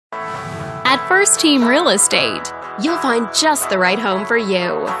At First Team Real Estate, you'll find just the right home for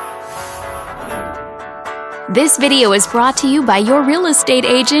you. This video is brought to you by your real estate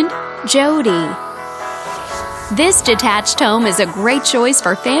agent, Jody. This detached home is a great choice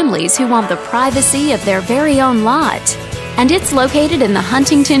for families who want the privacy of their very own lot, and it's located in the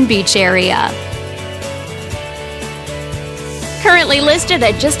Huntington Beach area. Currently listed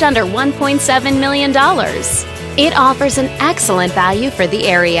at just under $1.7 million, it offers an excellent value for the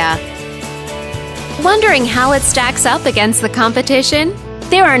area. Wondering how it stacks up against the competition?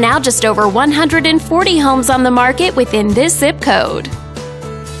 There are now just over 140 homes on the market within this zip code.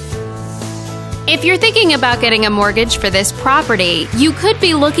 If you're thinking about getting a mortgage for this property, you could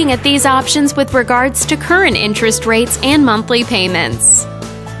be looking at these options with regards to current interest rates and monthly payments.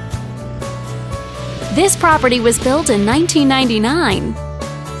 This property was built in 1999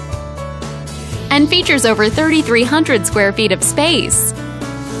 and features over 3,300 square feet of space,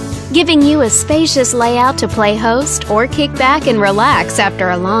 giving you a spacious layout to play host or kick back and relax after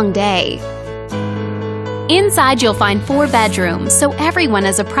a long day. Inside, you'll find 4 bedrooms, so everyone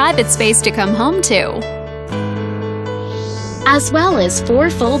has a private space to come home to, as well as 4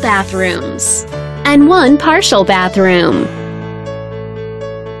 full bathrooms and 1 partial bathroom.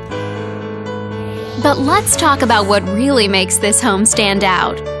 But let's talk about what really makes this home stand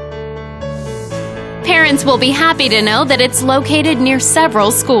out. Parents will be happy to know that it's located near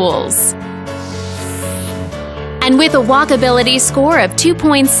several schools. And with a walkability score of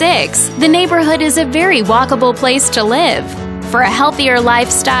 2.6, the neighborhood is a very walkable place to live. For a healthier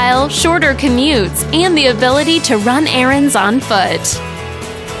lifestyle, shorter commutes, and the ability to run errands on foot.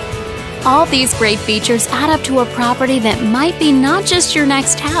 All these great features add up to a property that might be not just your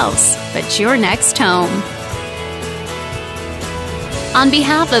next house, but your next home. On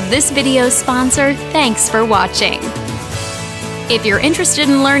behalf of this video's sponsor, thanks for watching. If you're interested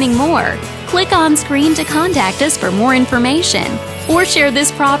in learning more, click on screen to contact us for more information or share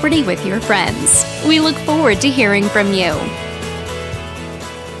this property with your friends. We look forward to hearing from you.